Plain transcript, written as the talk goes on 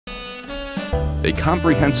a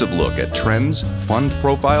comprehensive look at trends, fund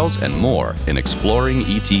profiles, and more in Exploring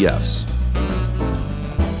ETFs.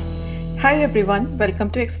 Hi everyone, welcome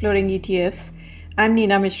to Exploring ETFs. I'm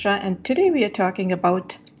Neena Mishra, and today we are talking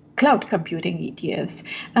about cloud computing ETFs.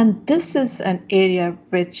 And this is an area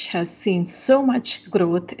which has seen so much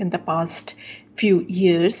growth in the past few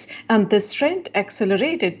years, and this trend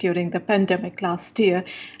accelerated during the pandemic last year,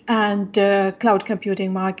 and cloud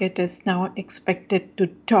computing market is now expected to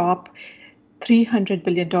top $300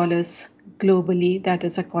 billion globally. That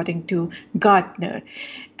is according to Gartner.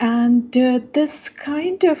 And this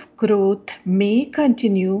kind of growth may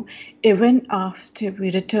continue even after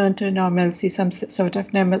we return to normalcy, some sort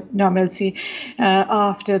of normalcy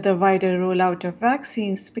after the wider rollout of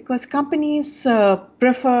vaccines, because companies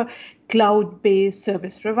prefer cloud-based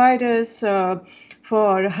service providers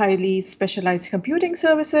for highly specialized computing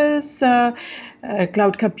services.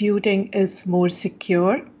 Cloud computing is more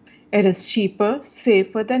secure. It is cheaper,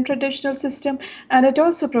 safer than traditional system, and it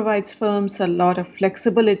also provides firms a lot of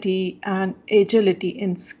flexibility and agility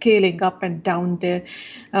in scaling up and down their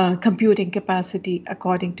computing capacity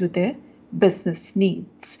according to their business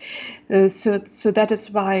needs. So that is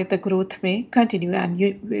why the growth may continue, and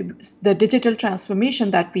the digital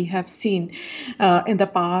transformation that we have seen in the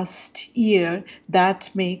past year, that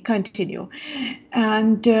may continue.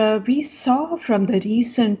 And we saw from the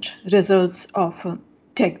recent results of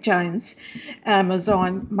tech giants,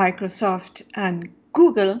 Amazon, Microsoft, and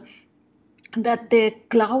Google, that their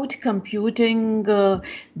cloud computing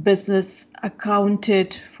business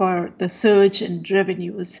accounted for the surge in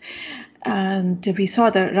revenues. And we saw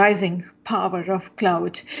the rising power of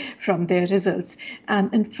cloud from their results.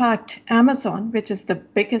 And in fact, Amazon, which is the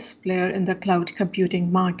biggest player in the cloud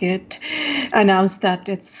computing market, announced that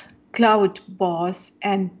its cloud boss,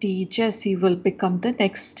 Andy Jassy, will become the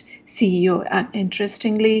next CEO. And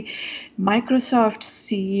interestingly, Microsoft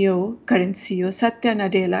CEO, current CEO Satya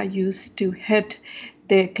Nadella, used to head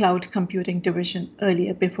their cloud computing division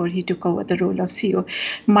earlier before he took over the role of CEO.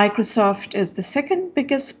 Microsoft is the second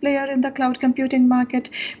biggest player in the cloud computing market,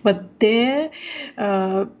 but their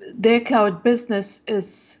cloud business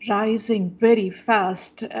is rising very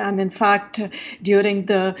fast. And in fact, during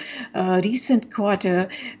the recent quarter,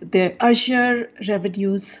 their Azure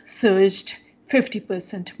revenues surged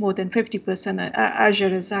 50%, more than 50%.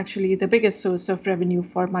 Azure is actually the biggest source of revenue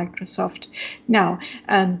for Microsoft now.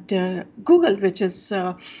 And Google, which is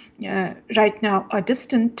right now a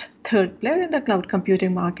distant third player in the cloud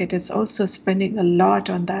computing market, is also spending a lot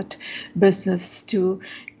on that business to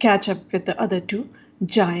catch up with the other two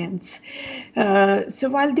giants. So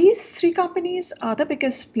while these three companies are the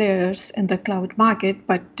biggest players in the cloud market,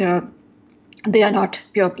 but they are not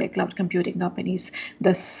pure play cloud computing companies.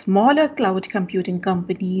 The smaller cloud computing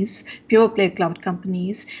companies, pure play cloud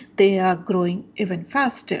companies, they are growing even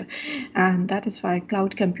faster. And that is why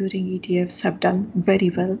cloud computing ETFs have done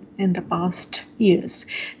very well in the past years.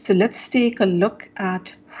 So let's take a look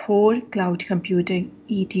at 4 cloud computing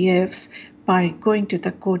ETFs by going to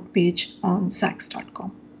the quote page on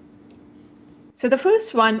Zacks.com. So the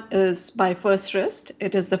first one is by First Risk.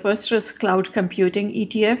 It is the First Risk Cloud Computing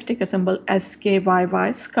ETF, ticker symbol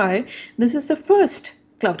SKYY, Sky. This is the first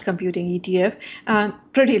cloud computing ETF, and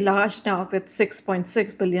pretty large now with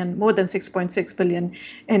 6.6 billion, more than 6.6 billion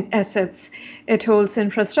in assets. It holds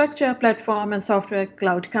infrastructure, platform, and software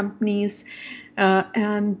cloud companies.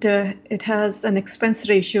 And it has an expense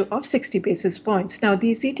ratio of 60 basis points. Now,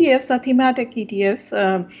 these ETFs are thematic ETFs,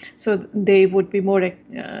 so they would be more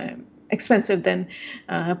expensive than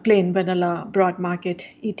plain vanilla broad market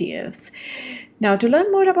ETFs. Now, to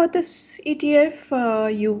learn more about this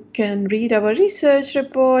ETF, you can read our research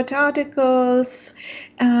report, articles,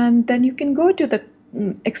 and then you can go to the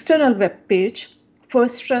external web page,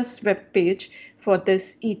 First Trust web page for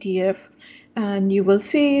this ETF, and you will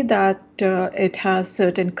see that it has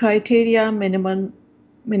certain criteria: minimum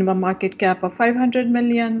market cap of 500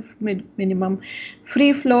 million, minimum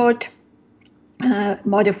free float,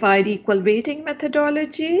 modified equal weighting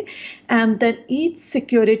methodology, and then each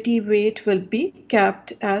security weight will be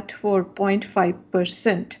capped at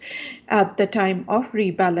 4.5% at the time of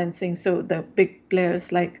rebalancing. So the big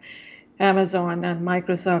players like Amazon and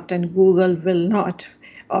Microsoft and Google will not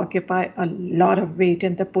occupy a lot of weight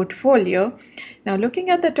in the portfolio. Now, looking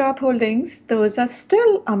at the top holdings, those are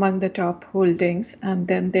still among the top holdings. And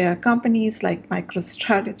then there are companies like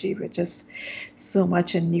MicroStrategy, which is so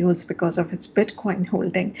much in news because of its Bitcoin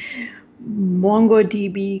holding,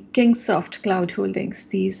 MongoDB, Kingsoft Cloud Holdings.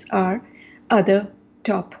 These are other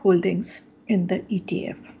top holdings in the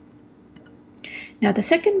ETF. Now, the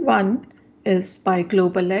second one is by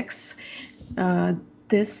GlobalX.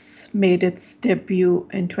 this made its debut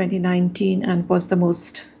in 2019 and was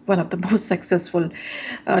one of the most successful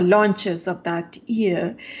launches of that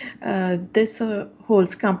year. This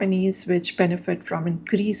holds companies which benefit from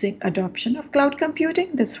increasing adoption of cloud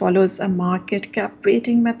computing. This follows a market cap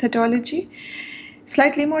weighting methodology.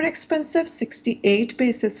 Slightly more expensive, 68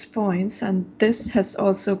 basis points, and this has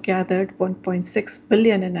also gathered 1.6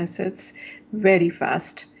 billion in assets very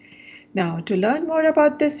fast. Now, to learn more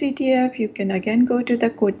about this ETF, you can again go to the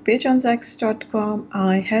quote page on Zacks.com.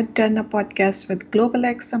 I had done a podcast with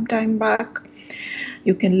GlobalX some time back.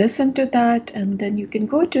 You can listen to that, and then you can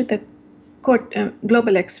go to the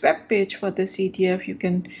GlobalX webpage for this ETF. You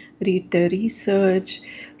can read the research,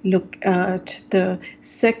 look at the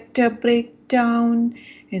sector breakdown,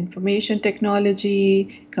 information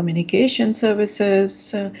technology, communication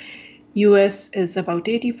services. US is about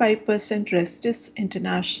 85%, rest is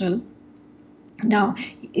international. Now,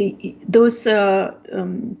 those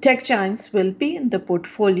tech giants will be in the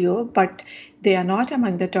portfolio, but they are not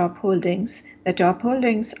among the top holdings. The top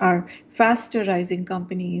holdings are faster rising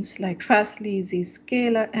companies like Fastly,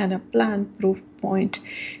 Zscaler, Anaplan, Proofpoint,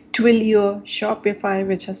 Twilio, Shopify,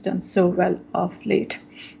 which has done so well of late.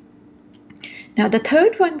 Now, the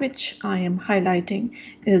third one which I am highlighting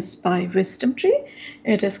is by WisdomTree.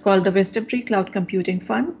 It is called the WisdomTree Cloud Computing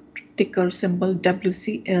Fund, ticker symbol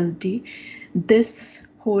WCLD. This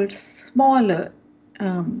holds smaller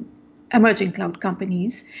emerging cloud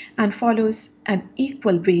companies and follows an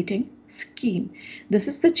equal weighting scheme. This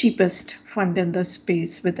is the cheapest fund in the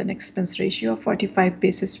space with an expense ratio of 45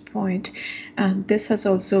 basis point. And this has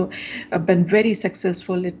also been very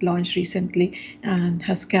successful. It launched recently and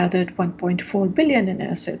has gathered 1.4 billion in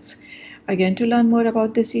assets. Again, to learn more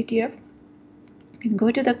about this ETF, you can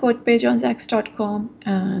go to the quote page on Zacks.com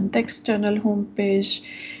and the external homepage,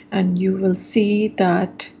 and you will see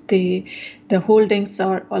that the holdings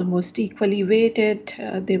are almost equally weighted.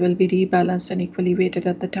 They will be rebalanced and equally weighted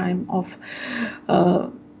at the time of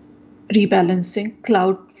rebalancing.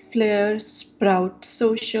 Cloudflare, Sprout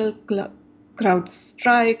Social,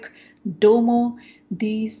 CrowdStrike, Domo,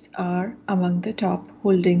 these are among the top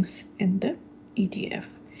holdings in the ETF.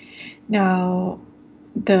 Now,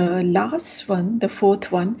 the last one, the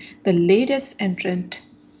fourth one, the latest entrant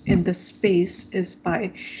in the space is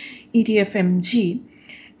by ETFMG.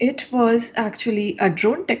 It was actually a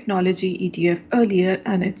drone technology ETF earlier,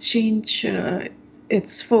 and it changed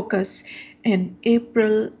its focus in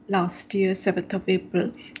April last year, 7th of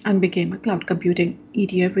April, and became a cloud computing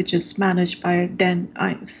ETF, which is managed by Dan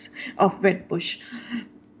Ives of Wedbush.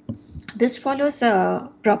 This follows a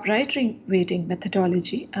proprietary weighting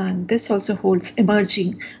methodology, and this also holds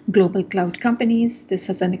emerging global cloud companies. This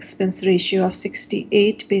has an expense ratio of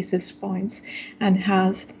 68 basis points and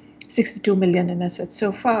has 62 million in assets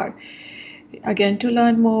so far. Again, to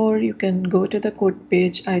learn more, you can go to the quote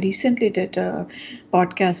page. I recently did a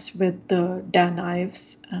podcast with Dan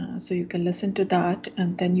Ives, so you can listen to that.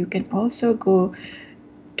 And then you can also go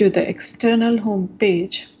to the external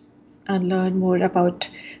homepage and learn more about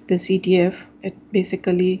this ETF. It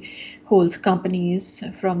basically holds companies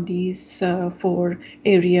from these four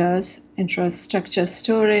areas: infrastructure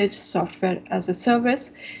storage, software as a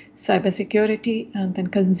service, cybersecurity, and then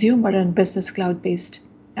consumer and business cloud-based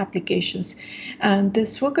applications. And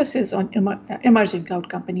this focuses on emerging cloud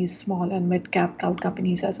companies, small and mid-cap cloud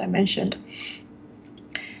companies, as I mentioned.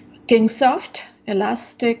 Kingsoft,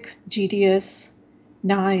 Elastic, GDS,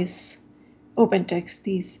 NICE, OpenText,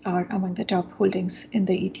 these are among the top holdings in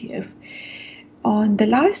the ETF. On the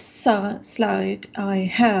last slide, I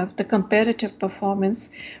have the comparative performance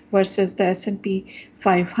versus the S&P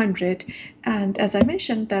 500. And as I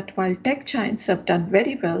mentioned, that while tech giants have done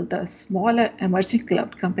very well, the smaller emerging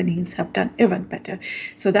cloud companies have done even better.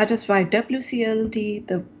 So that is why WCLD,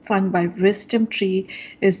 the fund by WisdomTree,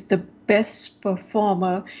 is the best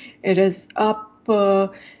performer. It is up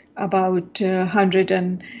about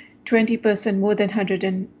 120%, more than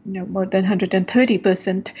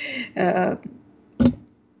 130%.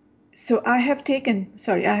 So I have taken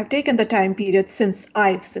the time period since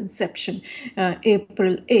IVE's inception,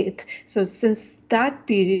 April 8th. So since that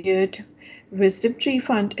period, WisdomTree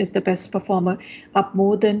Fund is the best performer, up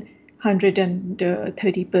more than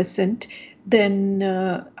 130%. Then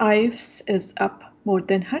IVE's is up more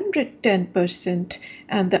than 110%.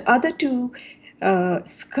 And the other two,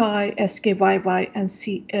 Sky, SKYY, and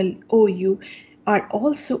CLOU, are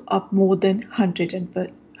also up more than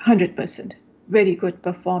 100%. Very good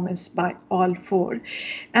performance by all four.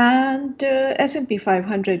 And S&P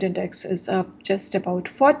 500 index is up just about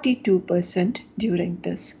 42% during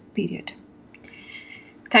this period.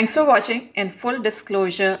 Thanks for watching. In full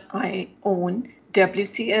disclosure, I own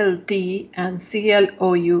WCLD and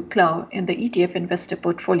CLOU Cloud in the ETF investor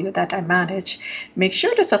portfolio that I manage. Make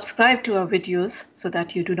sure to subscribe to our videos so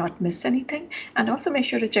that you do not miss anything. And also make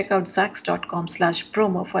sure to check out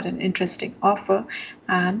zacks.com/promo for an interesting offer.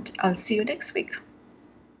 And I'll see you next week.